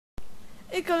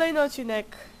I kolejny odcinek.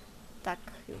 Tak,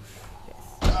 już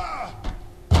jest.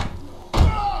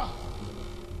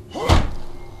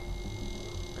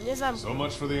 Nie zamknę. So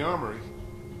much for the armory.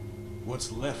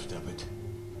 What's left of it?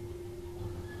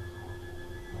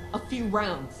 A few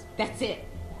rounds. That's it.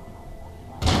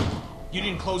 You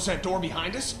didn't close that door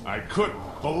behind us? I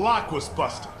couldn't. The lock was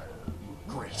busted.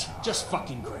 Great. Just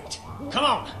fucking great. Come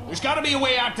on. There's gotta be a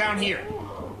way out down here.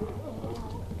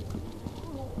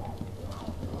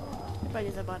 Chyba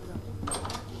nie za bardzo.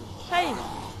 Hej!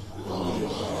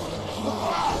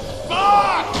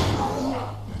 Fuck!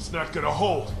 It's not gonna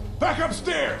hold. Back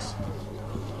upstairs!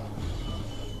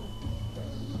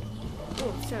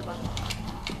 Strzelba.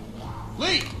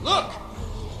 Lee, look!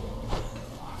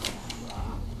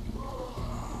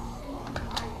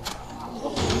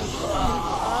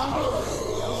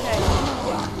 Okej.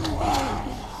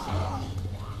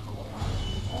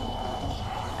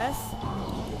 S.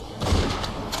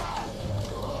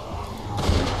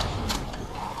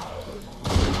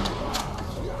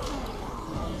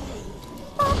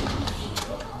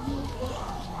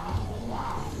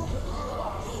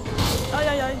 Oj,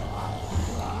 oj, oj.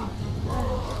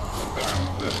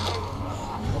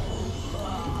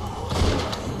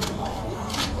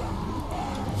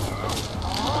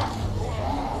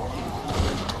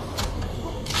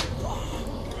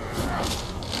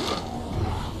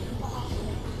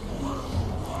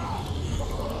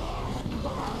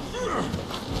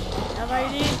 Dawaj,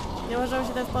 Lee. Nie możemy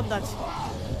się teraz poddać.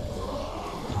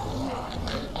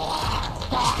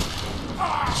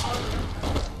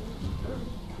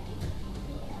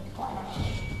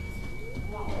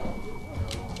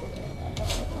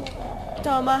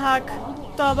 Tomahawk!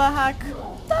 Tomahawk!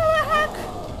 Tomahawk!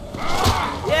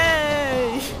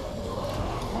 Jej!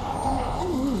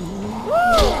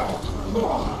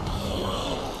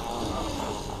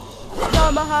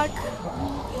 Tomahawk!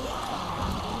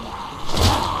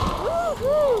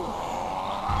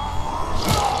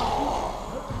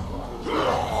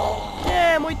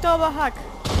 Nie, mój tomahawk!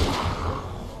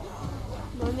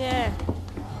 No nie.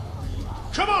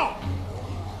 Come on!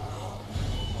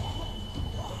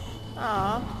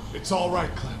 A. It's all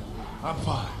right, Clem. I'm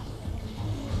fine.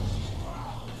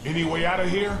 Any way out of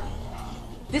here?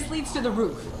 This leads to the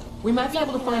roof. We might be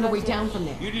able to find a way down from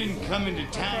there. You didn't come into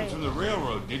town from the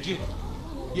railroad, did you?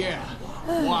 Yeah.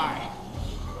 Why?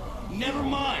 Never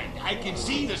mind. I can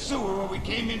see the sewer where we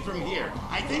came in from here.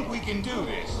 I think we can do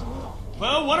this.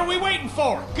 Well, what are we waiting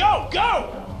for? Go! Go!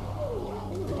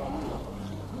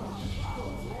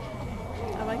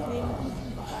 Dawaj k nim.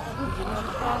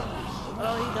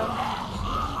 O, idą.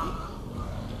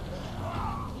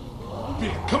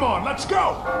 Come on, let's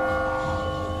go!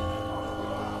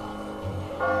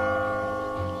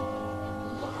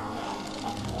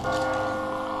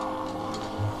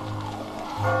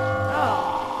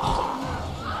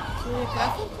 Czuje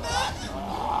grafik?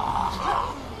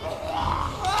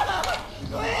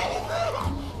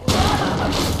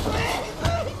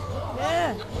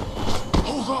 Nie!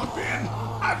 Hold on, Ben.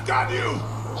 I've got you!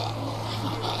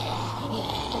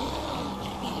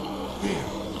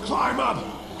 Ben, climb up!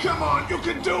 Come on, you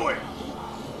can do it!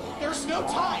 There's no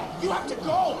time. You have to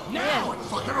go now. Quit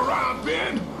fucking around,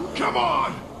 Ben! Come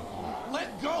on!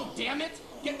 Let go, damn it!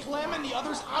 Get Clem and the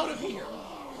others out of here.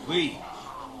 Lee,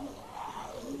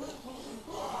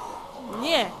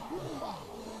 Nie!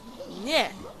 Nie!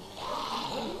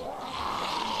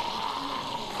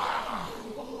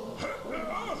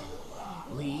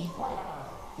 Lee,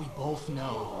 we both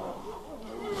know.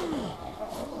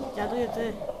 Dziaduję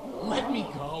ty. Let me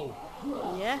go.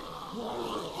 Nie?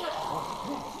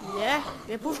 Nie?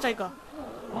 Nie puszczaj go!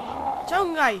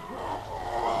 Ciągaj!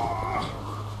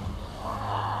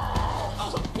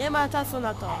 Nie ma czasu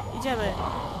na to. Idziemy.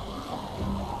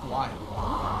 Why?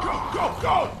 Go, go,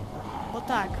 go! Bo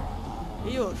tak.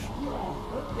 I już.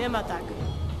 Nie ma tak.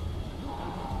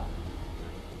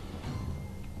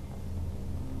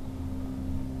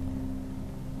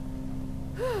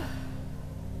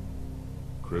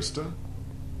 Krista?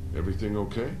 Everything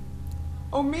okay?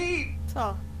 Oh, me!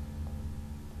 Co?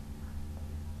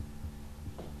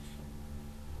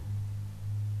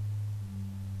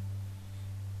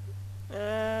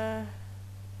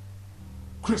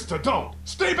 Krista, don't!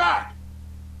 Stay back!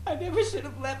 I never should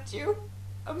have left you.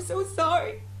 I'm so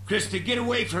sorry. Krista, get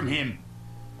away from him.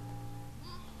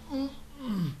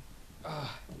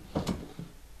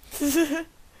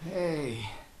 Hey.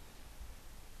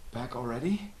 Back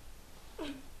already?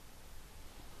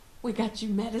 We got you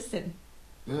medicine.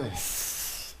 Good.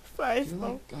 Faz, Feel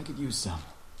bom. like I could use some.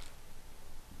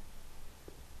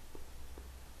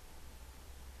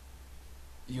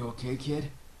 You okay,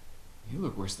 kid? You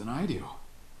look worse than I do.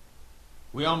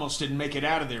 We almost didn't make it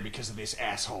out of there because of this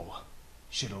asshole.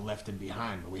 Should have left him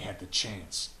behind when we had the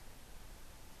chance.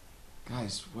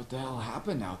 Guys, what the hell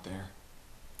happened out there?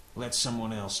 Let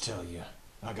someone else tell you.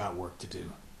 I got work to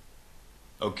do.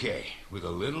 Okay, with a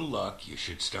little luck, you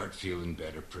should start feeling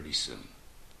better pretty soon.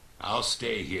 I'll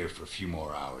stay here for a few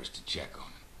more hours to check on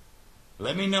him.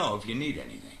 Let me know if you need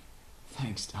anything.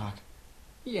 Thanks, Doc.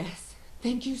 Yes,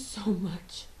 thank you so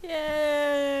much.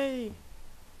 Yay!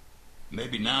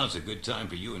 Maybe now's a good time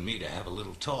for you and me to have a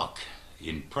little talk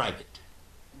in private.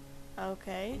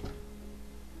 Okay.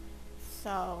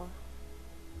 So,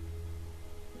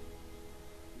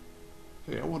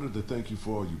 Hey, I wanted to thank you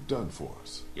for all you've done for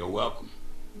us. You're welcome.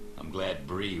 I'm glad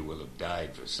Bree will have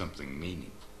died for something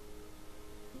meaningful.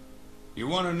 You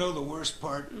want to know the worst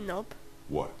part? nope.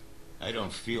 What? I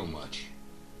don't feel much.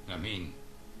 I mean,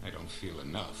 I don't feel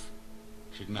enough.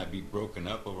 Shouldn't I be broken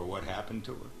up over what happened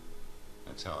to her?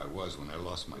 That's how I was when I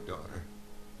lost my daughter.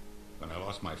 When I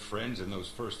lost my friends in those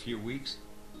first few weeks.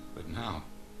 But now,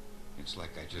 it's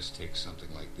like I just take something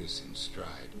like this in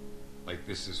stride. Like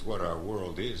this is what our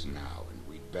world is now, and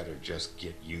we'd better just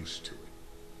get used to it.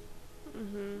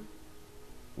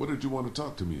 What did you want to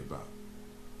talk to me about?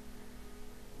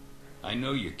 I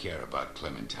know you care about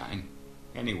Clementine.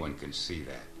 Anyone can see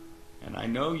that. And I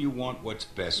know you want what's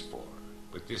best for her.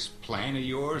 But this plan of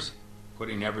yours,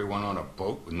 putting everyone on a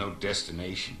boat with no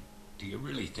destination, do you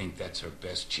really think that's her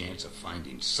best chance of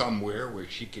finding somewhere where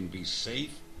she can be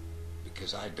safe?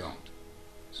 Because I don't.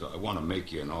 So I want to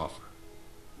make you an offer.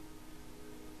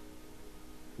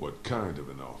 What kind of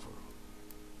an offer?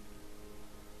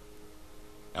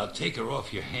 I'll take her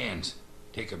off your hands,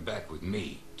 take her back with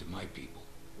me to my people.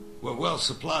 We're well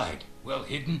supplied, well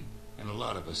hidden, and a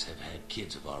lot of us have had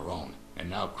kids of our own. And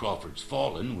now Crawford's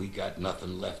fallen, we got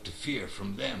nothing left to fear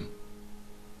from them.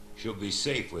 She'll be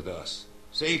safe with us.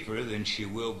 Safer than she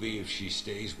will be if she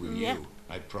stays with Yeah. you,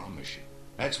 I promise you.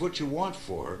 That's what you want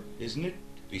for her, isn't it?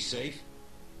 To be safe?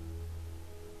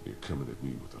 You're coming at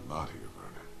me with a lot here,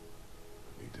 Vernon.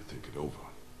 I need to think it over.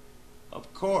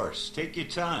 Of course, take your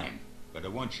time. But I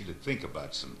want you to think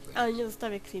about some things. Ale nie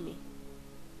zostawię Krimi.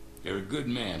 You're a good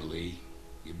man, Lee.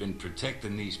 You've been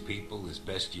protecting these people as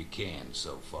best you can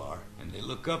so far, and they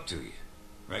look up to you.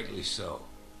 Rightly so.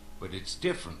 But it's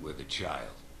different with a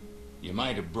child. You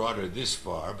might have brought her this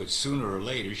far, but sooner or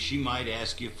later she might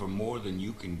ask you for more than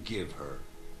you can give her.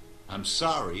 I'm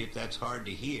sorry if that's hard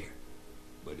to hear,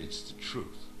 but it's the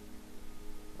truth.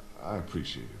 I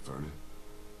appreciate it, Vernon.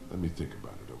 Let me think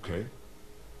about it, okay?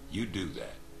 You do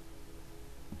that.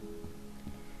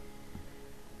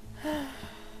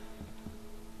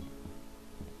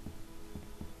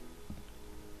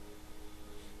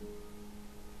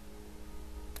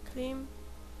 Krim.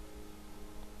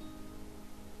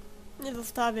 Nie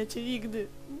zostawię cię nigdy.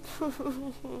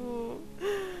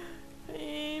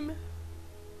 Krim.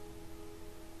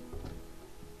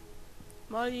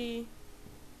 Molly.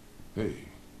 Hey,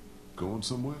 going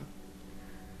somewhere?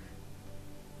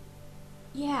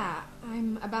 Yeah,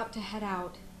 I'm about to head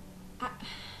out.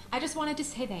 I just wanted to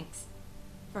say thanks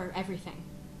for everything.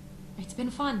 It's been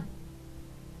fun.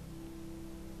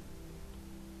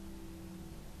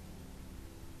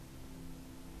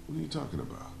 What are you talking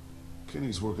about?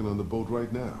 Kenny's working on the boat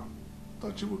right now.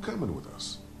 Thought you were coming with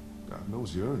us. God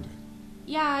knows you earned it.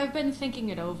 Yeah, I've been thinking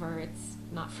it over. It's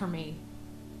not for me.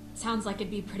 Sounds like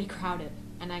it'd be pretty crowded,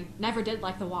 and I never did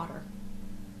like the water.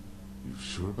 You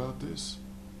sure about this?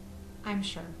 I'm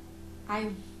sure.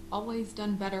 I've always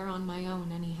done better on my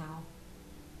own anyhow.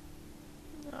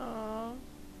 Aww.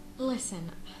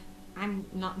 Listen, I'm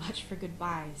not much for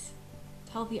goodbyes.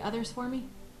 Tell the others for me?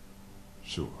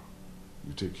 Sure.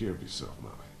 You take care of yourself,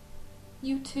 Molly.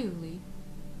 You too, Lee.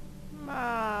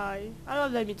 Bye. Ale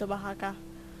oddaj mi to bahaka.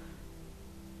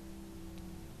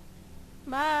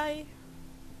 Bye.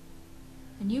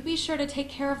 And you be sure to take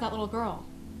care of that little girl.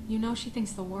 You know she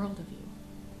thinks the world of you.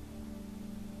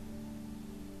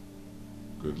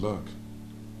 Good luck.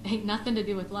 Ain't nothing to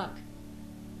do with luck.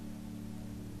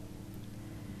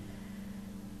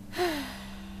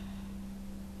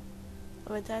 A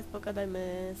my teraz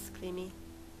pogadajmy z Krimi.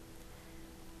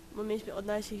 Bo mieliśmy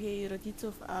odnaleźć jej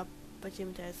rodziców, a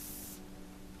będziemy teraz...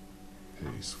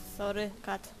 Hey, Sorry,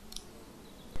 cut.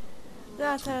 No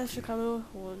a teraz szukamy...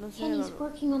 No, Kenny's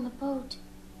working on the boat.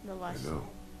 no I właśnie. know.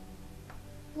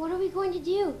 What are we going to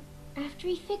do after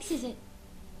he fixes it?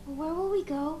 Where will we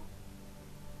go?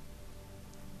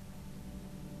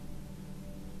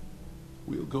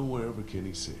 We'll go wherever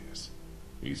Kenny says.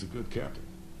 He's a good captain,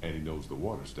 and he knows the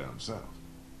waters down south.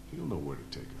 He'll know where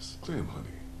to take us. Clem,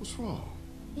 honey, what's wrong?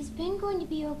 Is Ben going to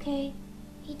be okay?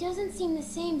 He doesn't seem the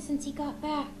same since he got back. He will be fine. He knows the waters down south. He'll know where to take us. Clem, honey, what's wrong? Is Ben going to be okay? He doesn't seem the same since he got back. He doesn't seem the same since he got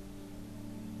back.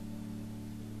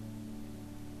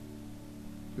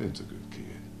 Ben's a good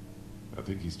kid. I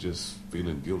think he's just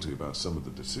feeling guilty about some of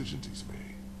the decisions he's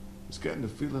made. He's getting the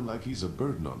feeling like he's a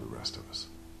burden on the rest of us.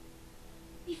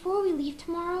 Before we leave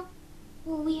tomorrow,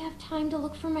 will we have time to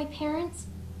look for my parents?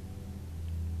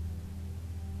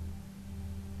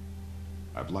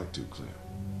 I'd like to, Clem,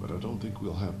 but I don't think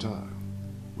we'll have time.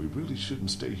 We really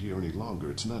shouldn't stay here any longer.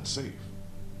 It's not safe.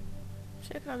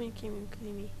 Przykro mi,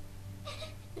 Klimi.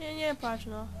 Nie płacz,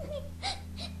 no.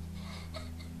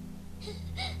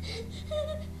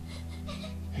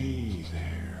 Hey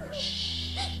there.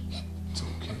 Shh. It's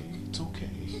okay. It's okay.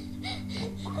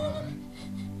 Don't cry.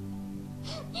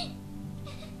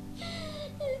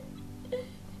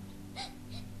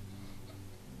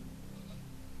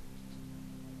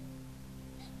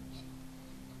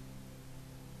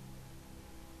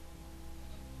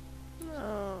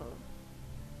 No.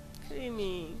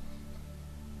 Klimi.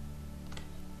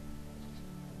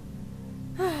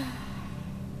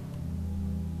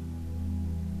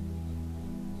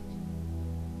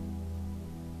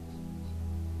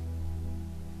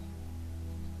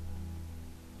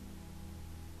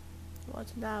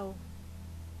 What now?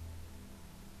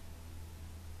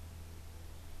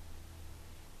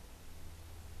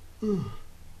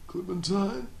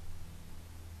 Clementine?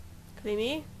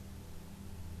 Klimi?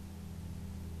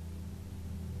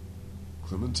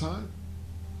 Clementine?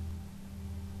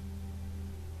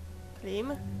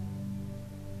 Klim?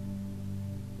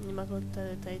 Nie ma go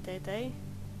tej.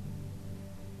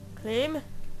 Klim?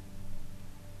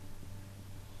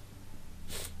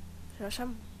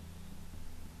 Przepraszam.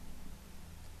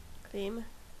 Klim?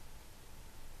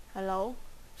 Hello?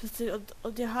 Wszyscy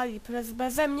odjechali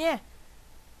beze mnie!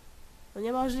 No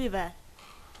niemożliwe.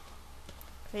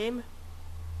 Klim?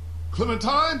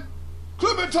 Clementine?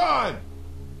 Clementine!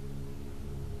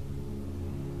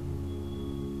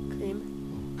 Klim?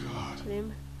 Oh, God.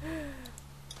 Klim?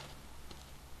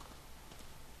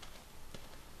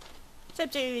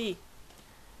 Szybciej, Lee!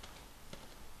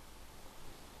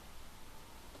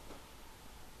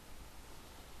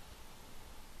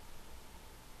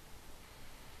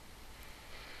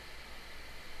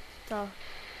 To.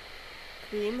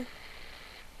 Klim?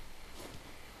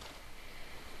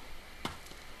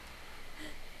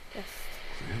 Jest.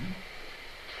 Clem?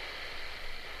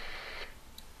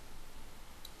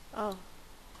 O.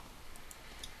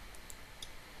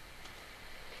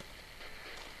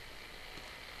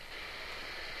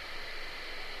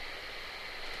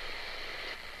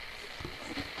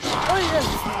 O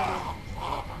Jezus Maria.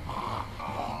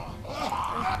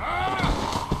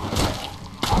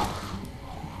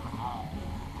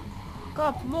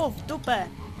 Kop, mów, w dupę.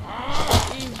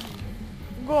 I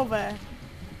w głowę.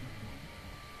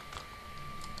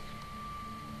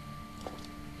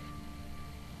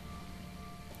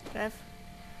 Krew.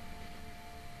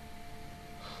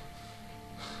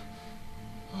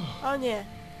 O nie.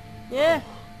 Nie.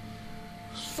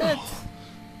 Shit.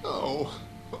 No.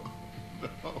 No.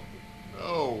 No.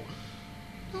 No.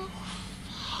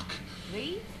 Fuck.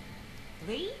 Lee?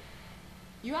 Lee?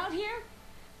 You out here?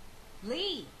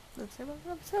 Lee? No co mam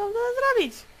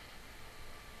zrobić?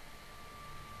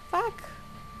 Fuck.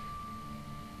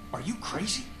 Are you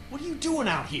crazy? What are you doing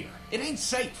out here? It ain't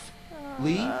safe.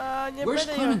 Lee? Nie Where's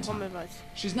będę ją Clementine? pomywać.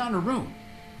 She's not in her room.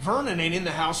 Vernon ain't in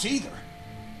the house either.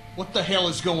 What the hell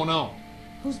is going on?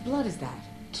 Whose blood is that?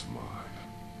 It's mine.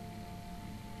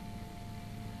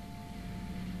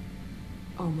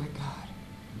 Oh my god.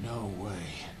 No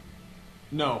way.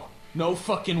 No. No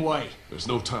fucking way. There's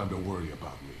no time to worry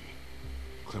about me.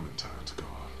 Clementine's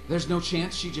gone. There's no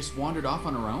chance she just wandered off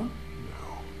on her own?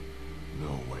 No.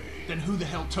 No way. Then who the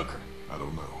hell took her? I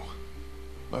don't know.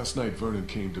 Last night Vernon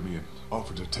came to me and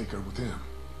offered to take her with him.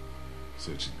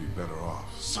 Said she'd be better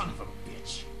off. Son of a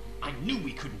bitch. I knew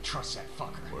we couldn't trust that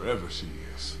fucker. Wherever she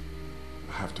is,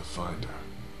 I have to find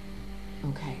her.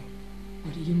 Okay.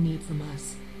 What do you need from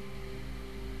us?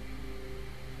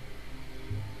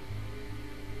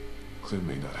 Clem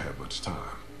may not have much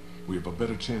time. We have a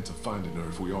better chance of finding her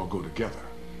if we all go together.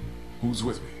 Who's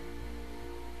with me?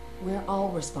 We're all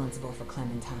responsible for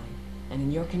Clementine, and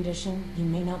in your condition, you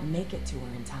may not make it to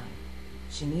her in time.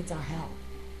 She needs our help.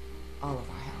 All of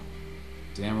our help.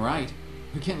 Damn right.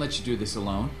 We can't let you do this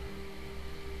alone.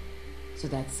 So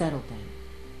that's settled then.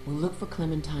 We'll look for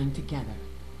Clementine together.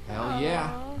 Hell yeah.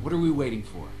 What are we waiting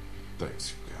for?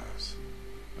 Thanks, you guys.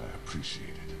 I appreciate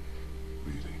it.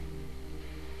 Really.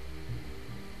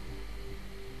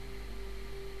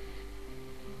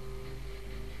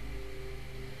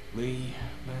 Lee,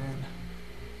 man,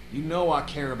 you know I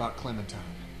care about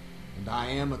Clementine, and I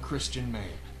am a Christian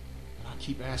man. And I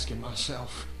keep asking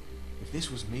myself, if this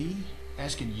was me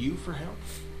asking you for help,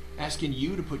 Asking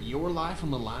you to put your life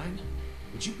on the line?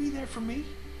 Would you be there for me?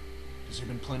 Because there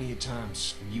have been plenty of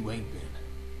times when you ain't been.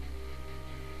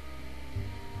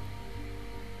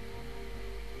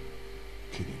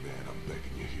 Kenny, man, I'm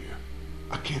begging you here.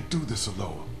 I can't do this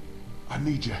alone. I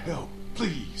need your help,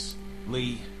 please.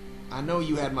 Lee, I know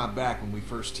you had my back when we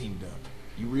first teamed up.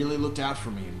 You really looked out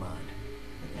for me and mine.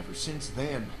 But ever since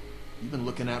then, you've been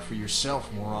looking out for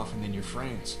yourself more often than your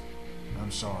friends.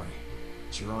 I'm sorry,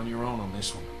 but you're on your own on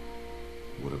this one.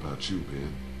 What about you,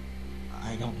 Ben?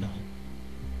 I don't know.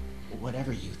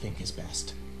 Whatever you think is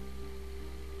best.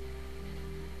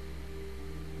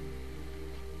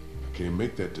 I can't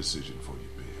make that decision for you,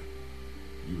 Ben.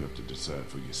 You have to decide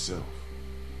for yourself.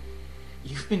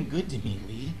 You've been good to me,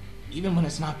 Lee. Even when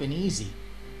it's not been easy.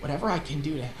 Whatever I can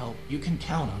do to help, you can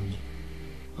count on me.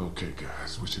 Okay,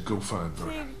 guys, we should go find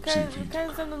Vernon. Czyli See if he...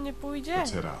 Ken ze mną nie pójdzie?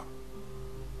 Let's head out.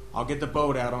 I'll get the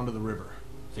boat out onto the river.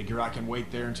 Figure I can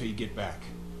wait there until you get back.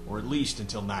 Or at least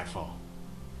until nightfall.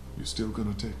 You're still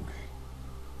gonna take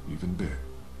me? Even Ben?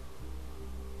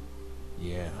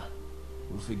 Yeah.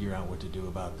 We'll figure out what to do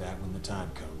about that when the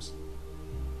time comes.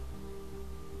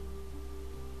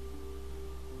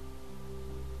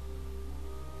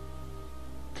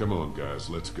 Come on, guys,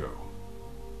 let's go.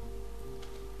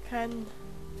 Ken,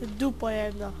 ty dupo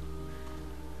jedna.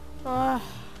 Ach.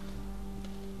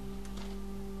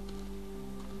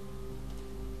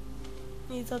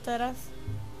 I co teraz?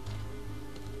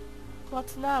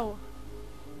 What now?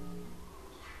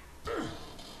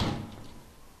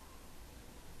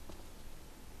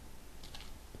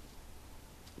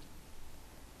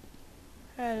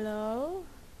 Hello?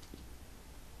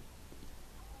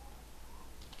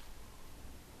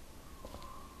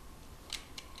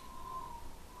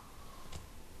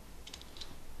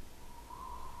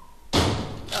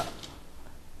 O,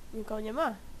 nikogo nie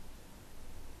ma.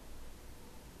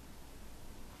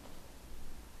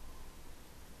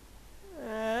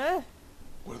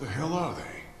 Where the hell are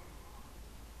they?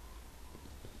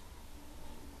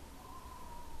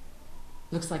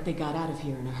 Looks like they got out of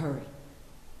here in a hurry.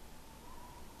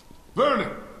 Vernon,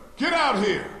 get out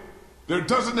here! There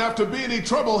doesn't have to be any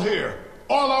trouble here.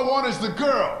 All I want is the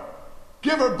girl.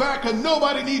 Give her back and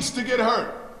nobody needs to get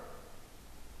hurt.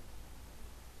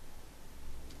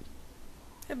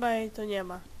 Chyba jej tu nie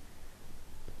ma.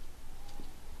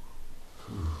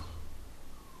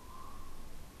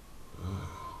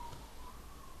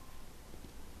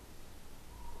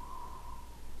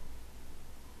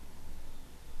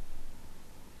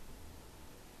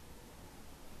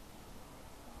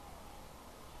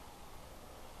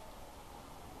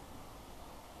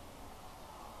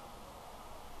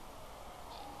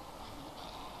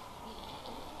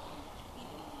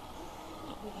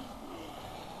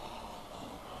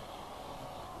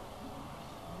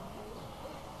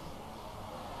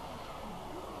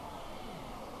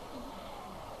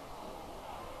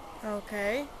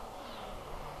 Okay.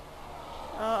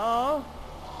 Uh-oh.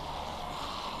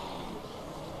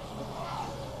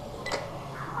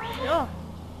 Yeah.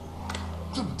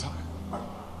 Clementine,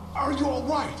 are you all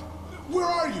right? Where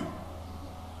are you?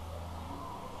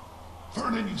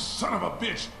 Vernon, you son of a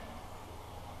bitch!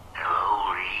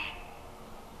 Hello, Lee.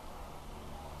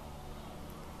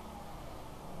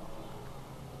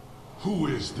 Who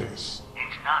is this?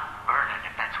 It's not Vernon,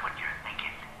 if that's what you're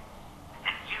thinking.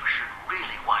 And you should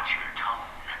really watch your tone.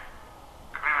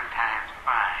 Clementine's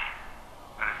fine,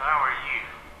 but if I were you,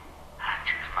 I'd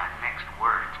choose my next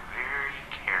words very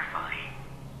carefully.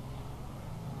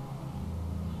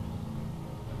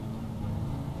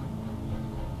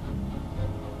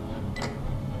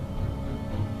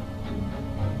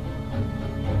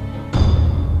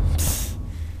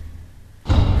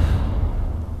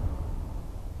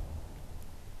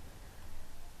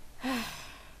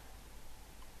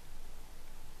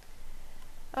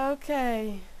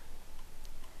 Okej.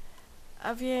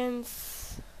 A więc...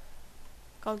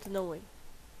 kontynuuj.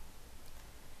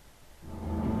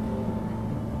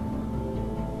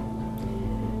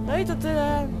 No i to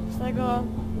tyle z tego.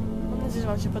 Mam nadzieję, że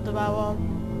wam się podobało.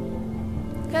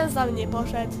 Ken za mnie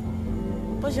poszedł,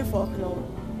 bo się włochnął.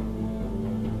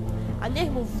 A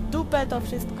niech mu w dupę to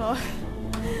wszystko.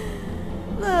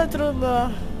 No trudno.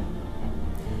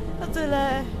 To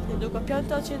tyle. Niedługo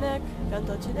piąty odcinek,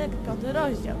 piąty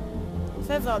rozdział.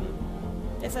 Sezon.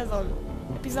 Nie sezon.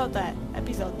 Epizod,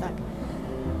 tak.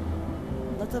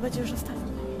 No to będzie już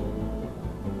ostatni.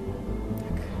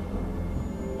 Tak.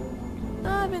 No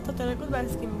a więc to tyle,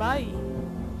 Kudberskim, bye.